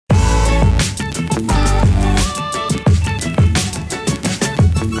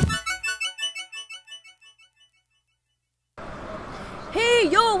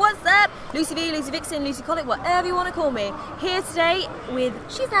Lucy V, Lucy Vixen, Lucy Collett, whatever you want to call me. Here today with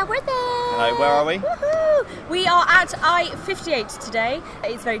She's Not Worth It. Hello, where are we? Woohoo! We are at I58 today.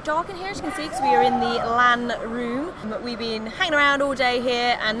 It's very dark in here, as you can see, because we are in the LAN room. We've been hanging around all day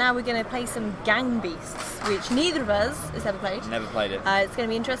here, and now we're going to play some Gang Beasts, which neither of us has ever played. Never played it. It's going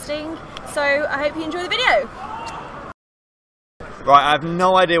to be interesting, so I hope you enjoy the video. Right, I have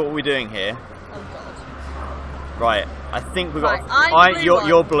no idea what we're doing here. Oh god. Right, I think we've got. Right,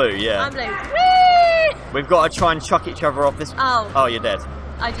 you're blue, yeah. I'm blue. Whee! We've got to try and chuck each other off this. Oh, you're dead.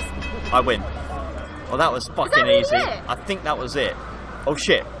 I win. Well, that was fucking really easy. it? I think that was it. Oh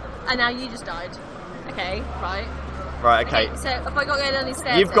shit. And now you just died. Okay, right. Right, okay. So if I got to go down these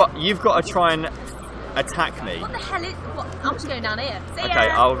stairs, You've got to try and attack me. What the hell is? What? I'm just going down here. See Okay,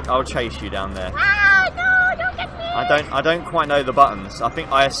 ya. I'll chase you down there. Ah, no, don't get me. I don't quite know the buttons. I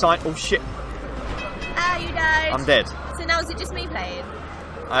think I assigned. Oh shit. Ah, you died. I'm dead. So now is it just me playing?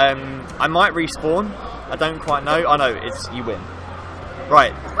 I might respawn. I don't quite know. I know it's you win.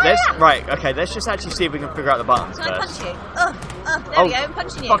 Right. Okay. Let's just actually see if we can figure out the buttons Can first. I punch you? There we go. I'm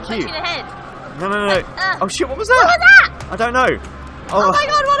punching you. Fuck Punching you. in the head. No. Oh shit! What was that? What was that? I don't know. Oh my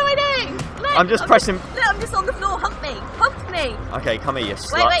god! What am I doing? Look, I'm just pressing. Look, I'm just on the floor. Hump me. Hump me. Okay, come here, you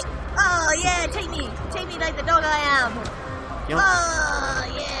slut. Wait. Oh yeah, take me like the dog I am. Oh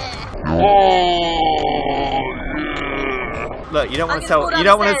yeah. Look, you don't want to tell. You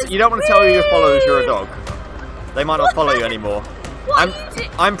don't want to tell your followers you're a dog. They might not follow you anymore.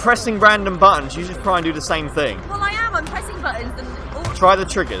 I'm pressing random buttons. You should try and do the same thing. Well, I am. I'm pressing buttons and. Try the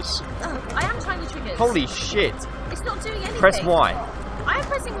triggers. Oh, I am trying the triggers. Holy shit! It's not doing anything. Press Y. I am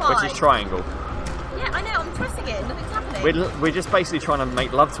pressing Y. Which is triangle. Yeah, I know. I'm pressing it. Nothing's happening. We're just basically trying to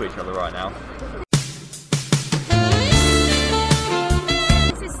make love to each other right now.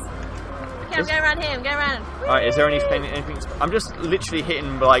 Okay, I'm going around here. I'm going around. Alright, is there anything? I'm just literally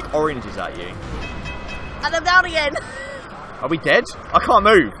hitting like oranges at you. And I'm down again. Are we dead? I can't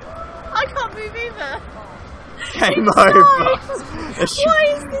move. I can't move either. Game over. Let's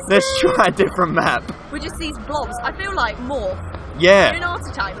try a different map. We're just these blobs. I feel like more. Yeah. You're an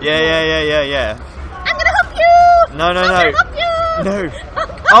archetype. Yeah. I'm gonna hump you. No. I'm gonna hump you. No.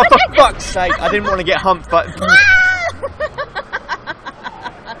 Oh, for fuck's sake! I didn't want to get humped, but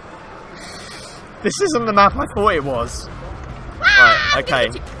this isn't the map I thought it was. Right. Okay.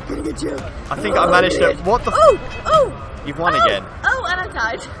 I think I managed to. What the? Oh! You've won again. Oh, and I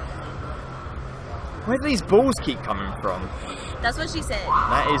died. Where do these balls keep coming from? That's what she said.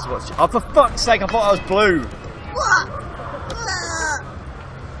 That is what she... Oh, for fuck's sake, I thought I was blue.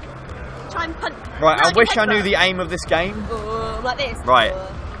 Try and punch. Right, I wish I knew the aim of this game. Like this. Right.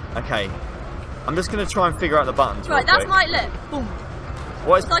 Okay. I'm just going to try and figure out the buttons. Right, that's my look. Boom.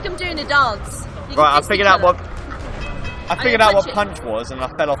 What is... It's like I'm doing a dance. Right, I figured out what... I figured out what punch was and I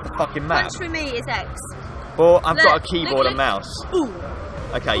fell off the fucking map. Punch for me is X. Well, I've got a keyboard and mouse. Ooh.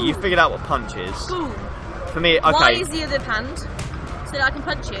 Okay, you figured out what punch is. Boom. For me, okay. Y is the other hand, so that I can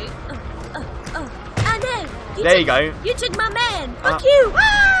punch you. And then there you go. You took my man. Fuck you.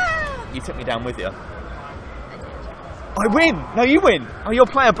 Ah! You took me down with you. I win. No, you win. Oh, you're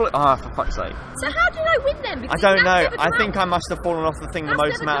playing blue. Ah, for fuck's sake. So how did I win then? I don't know. I think I must have fallen off the thing the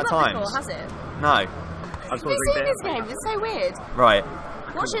most amount of times. Before, has it? No. Have you seen this game? It's so weird. Right.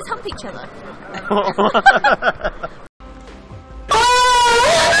 Watch us hump each other.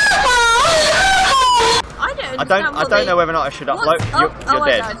 I don't know whether or not I should upload. You're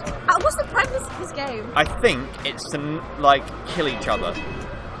dead. What's the premise of this game? I think it's to like kill each other.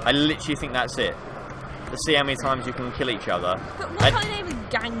 I literally think that's it. To see how many times you can kill each other. But what kind of name is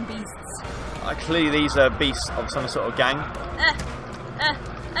Gang Beasts? Clearly these are beasts of some sort of gang.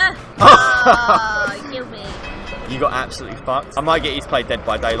 Oh, kill me. You got absolutely fucked. I might get you to play Dead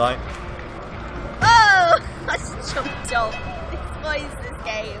by Daylight. Oh, I just jumped off. What is this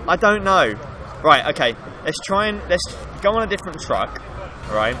game? I don't know. Right, okay. Let's go on a different truck.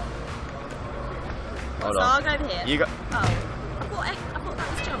 Right. Hold on. I'll go over here. You got. Oh, I thought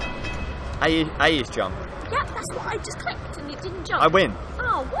that was jump. A is jump. Yeah, that's what I just clicked and it didn't jump. I win.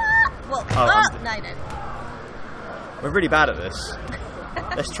 Oh, what? Well, no. We're really bad at this.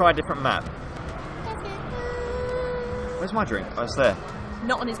 Let's try a different map. Where's my drink? Oh, it's there.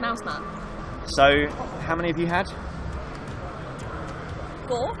 Not on his mouse, man. So, how many have you had?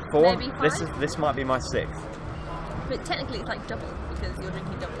 4? Maybe 5? This might be my 6th. But technically it's like double because you're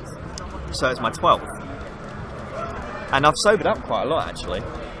drinking doubles. So it's my 12th. And I've sobered up quite a lot actually.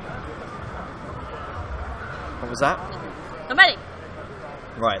 What was that? I'm ready.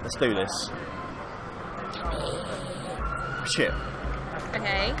 Right, let's do this. Shit.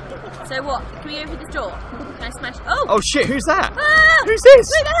 Okay. So what? Can we open the door? Can I smash? Oh! Oh shit! Who's that? Ah! Who's this?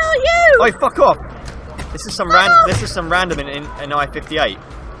 Who the hell are you? Oh, fuck off! This is some random in I58.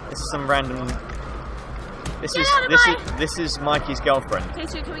 This is some random. This is Mikey's girlfriend. Okay,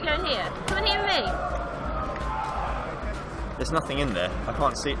 so can we go in here? Come in here with me. There's nothing in there. I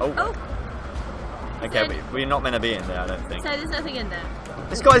can't see. Oh. Okay, we're not meant to be in there, I don't think. So there's nothing in there.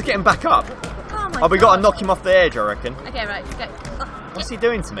 This guy's getting back up. Oh my we got to knock him off the edge, I reckon. Okay, right, go. What's he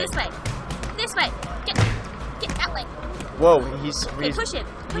doing to me? This way. This way. Get that way. Whoa, he's push him.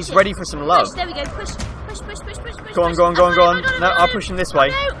 He's ready for some love. Push, there we go. Push. Go on. No, I'll push him this way.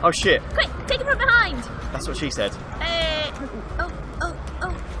 No. Oh shit. Quick, take him from behind. That's what she said. Oh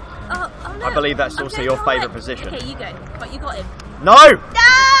no. I believe that's also your favourite position. Okay, you go. Right, you got him. No!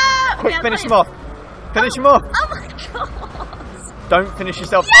 No! Quick, finish him off. Finish him off. Oh my god. Don't finish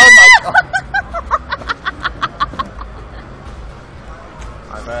yourself. Yeah! Oh my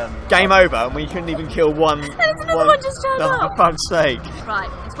god. Game over, and we couldn't even kill one. There's another one just turned up. For fuck's sake. Right,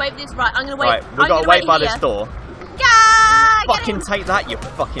 let's wait for this. Right, I'm gonna wait. Right, we've got to wait by this door. Yeah! Fucking take that, you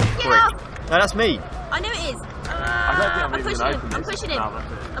fucking prick. No, that's me. I know it is. I'm pushing him.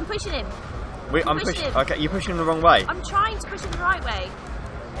 I'm pushing him. I'm pushing. Okay, you're pushing the wrong way. I'm trying to push him the right way.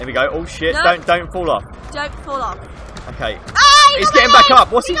 Here we go. Oh shit! No. Don't fall off. Don't fall off. Okay. Ah, he's getting back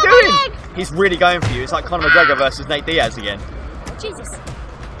up. What's he doing? He's really going for you. It's like Conor McGregor versus Nate Diaz again. Jesus.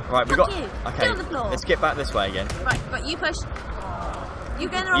 Right, we got. You. Okay. Get on the floor. Let's get back this way again. Right, you push. You're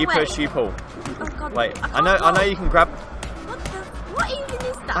going the wrong way. You push. You pull. Oh god. Wait. I know you can grab. What even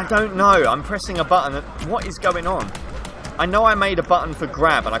is that? I don't know. I'm pressing a button. What is going on? I know I made a button for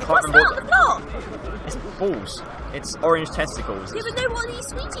grab, and I can't remember. What's that on the floor? It's balls. It's orange testicles. Yeah, but no, what are these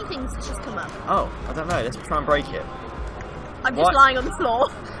sweetie things that just come up? Oh, I don't know. Let's try and break it. I'm just lying on the floor.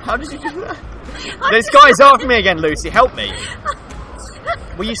 How did you do that? This guy's after me again, Lucy. Help me.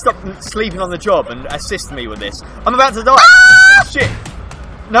 Will you stop sleeping on the job and assist me with this? I'm about to die. Ah! Shit.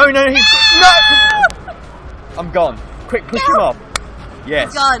 No. No. I'm gone. Quick, push him off.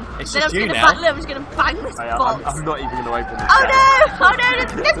 Yes. He's gone. It's then just you now. I'm just going to bang this box. I'm not even going to open this. Oh no!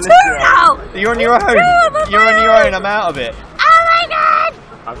 There's two now! You're on your own. You're on your own. I'm out of it. Oh my god!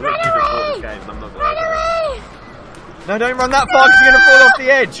 I've literally just bought this game. I'm not going to open it. No, don't run that far because you're going to fall off the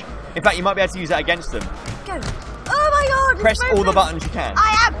edge. In fact, you might be able to use that against them. Go. Oh my god! Press all the buttons you can.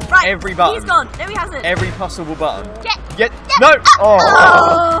 I am. Right. Every button. He's gone. No, he hasn't. Every possible button. Get. No!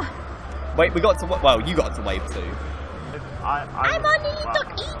 Oh. Wait, we got to. Well, you got to wave too. I'm on the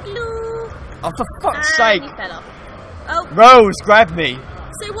igloo. Oh, for fuck's sake! He fell off. Oh. Rose, grab me.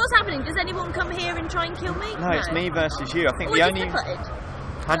 So what's happening? Does anyone come here and try and kill me? No, it's me versus you. I think the only.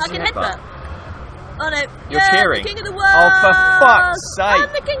 How did you headbutt? Oh no! You're cheering. The king of the world. Oh, for fuck's sake!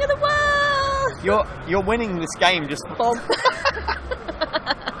 I'm the king of the world. You're winning this game just.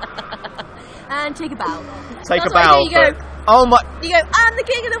 And take a bow. Take a bow. You go. Oh my! You go. I'm the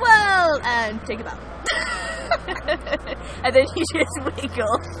king of the world, and take a bow. And then you just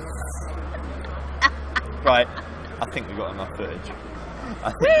wiggle. Right, I think we got enough footage.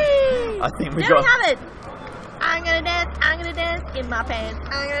 I think we got. We have it. I'm gonna dance in my pants.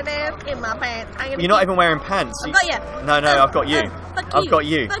 I'm gonna dance in my pants. You're not even wearing pants. I've got you. No, I've got you. I've got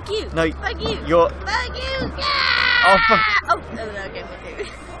you. Fuck you. No, fuck you. You're. Fuck you. Yeah. Oh, no, okay,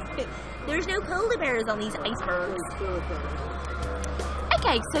 there's no polar bears on these icebergs.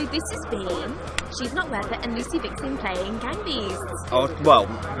 Okay, so this has been She's Not Worth It and Lucy Vixen playing Gang Beasts. Oh, well,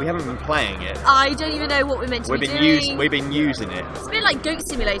 we haven't been playing it. I don't even know what we're meant to be doing. We've been using it. It's a bit like Goat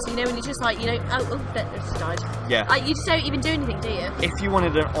Simulator, you know, when you just like, you know, that just died. Yeah. You just don't even do anything, do you? If you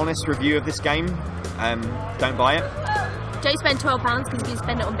wanted an honest review of this game, don't buy it. Don't spend £12 because you can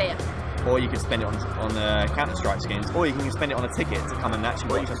spend it on beer. Or you can spend it on Counter-Strike skins, or you can spend it on a ticket to come and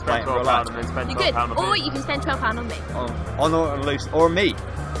actually watch us play it in real life. You could, or you can spend £12 on me. On Lucy, or me.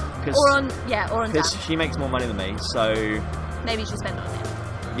 Or on Dan. Because she makes more money than me, so... Maybe you should spend it on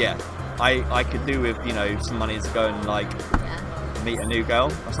him. Yeah. I could do with, you know, some money to go and, like, meet a new girl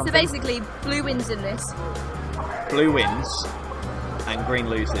or something. So basically, blue wins in this. Blue wins, and green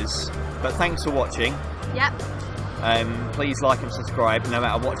loses. But thanks for watching. Yep. Please like and subscribe, no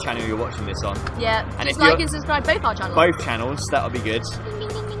matter what channel you're watching this on. Yeah, and just like and subscribe both our channels. Both channels, that'll be good. Ding, ding,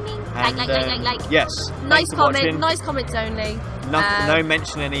 ding, ding, ding. And, like. Yes. Nice comment, nice comments only. No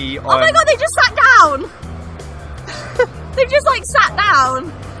mention any... oh my god, they just sat down! They've just like sat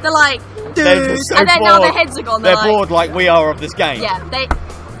down. They're like, dude, and then now their heads are gone. They're bored like we are of this game. Yeah,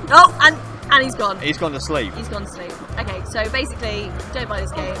 oh, and he's gone. He's gone to sleep. He's gone to sleep. Okay, so basically, don't buy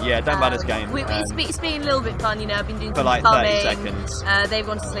this game. Yeah, don't buy this game. It's been a little bit fun, you know. I've been doing for some like bumming. 30 seconds. They've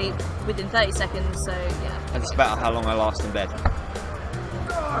gone to sleep within 30 seconds, so yeah. That's about how long I last in bed.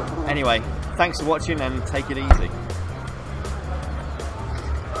 Anyway, thanks for watching and take it easy.